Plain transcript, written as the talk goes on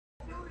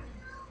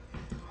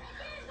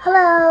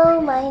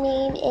Hello, my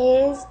name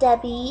is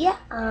Debbie.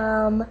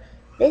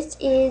 This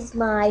is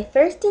my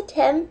first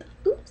attempt,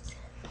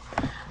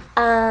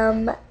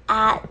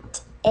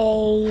 at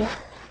a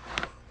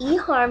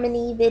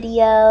eHarmony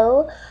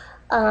video.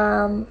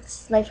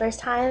 This is my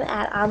first time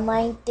at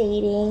online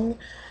dating,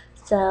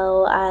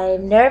 so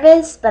I'm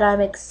nervous, but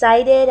I'm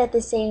excited at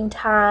the same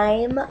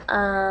time.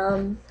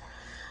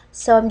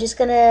 So I'm just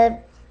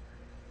gonna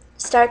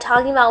start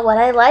talking about what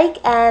I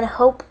like and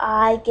hope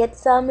I get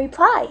some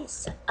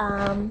replies.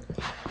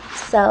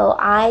 So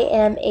I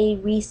am a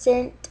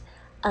recent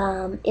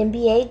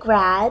MBA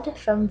grad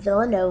from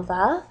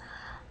Villanova.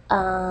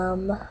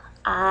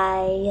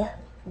 I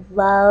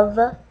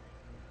love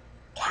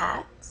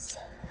cats.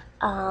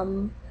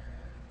 Um,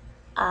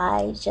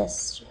 I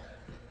just,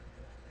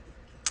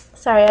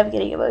 sorry, I'm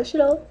getting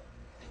emotional.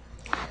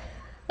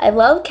 I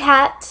love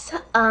cats.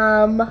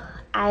 I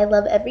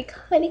love every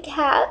kind of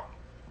cat.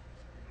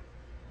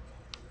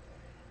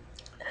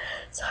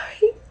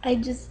 Sorry,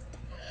 I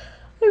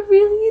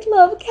really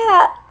love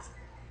cats.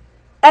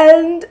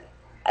 And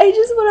I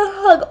just want to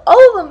hug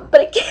all of them,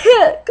 but I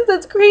can't because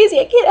that's crazy.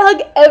 I can't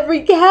hug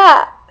every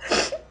cat.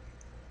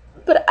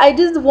 But I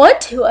just want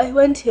to. I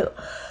want to.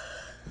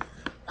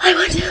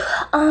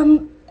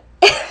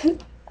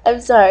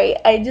 I'm sorry.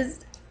 I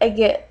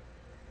get,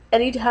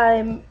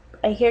 anytime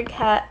I hear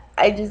cat,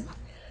 I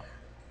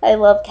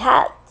love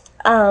cats.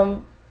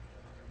 Ooh,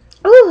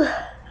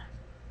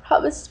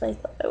 promised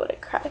myself I wouldn't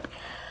cry.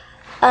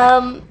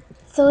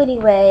 So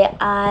anyway,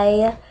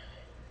 I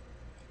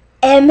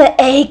am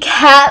a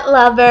cat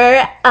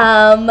lover,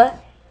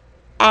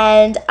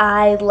 and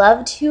I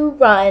love to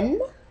run.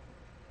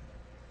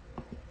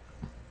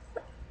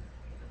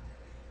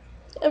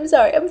 I'm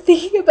sorry, I'm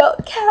thinking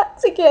about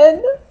cats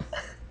again.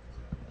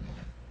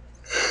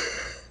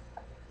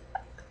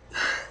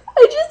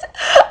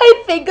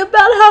 I think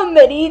about how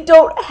many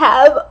don't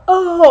have a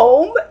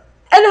home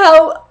and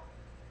how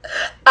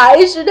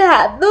I should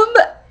have them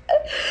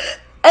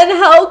and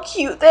how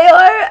cute they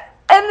are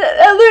and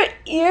their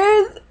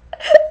ears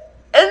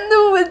and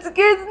the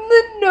whiskers and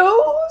the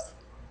nose.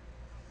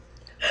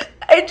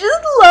 I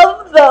just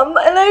love them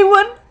and I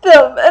want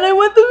them and I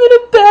want them in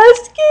a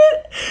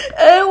basket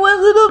and I want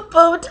little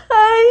bow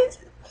ties.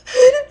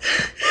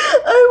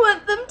 I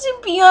want them to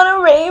be on a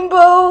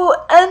rainbow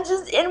and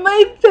just in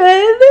my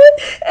bed,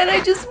 and I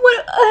just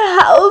want a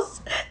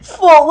house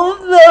full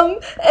of them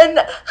and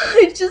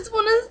I just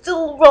want to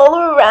still roll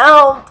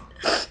around.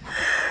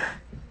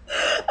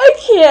 I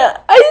can't.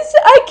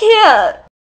 I can't.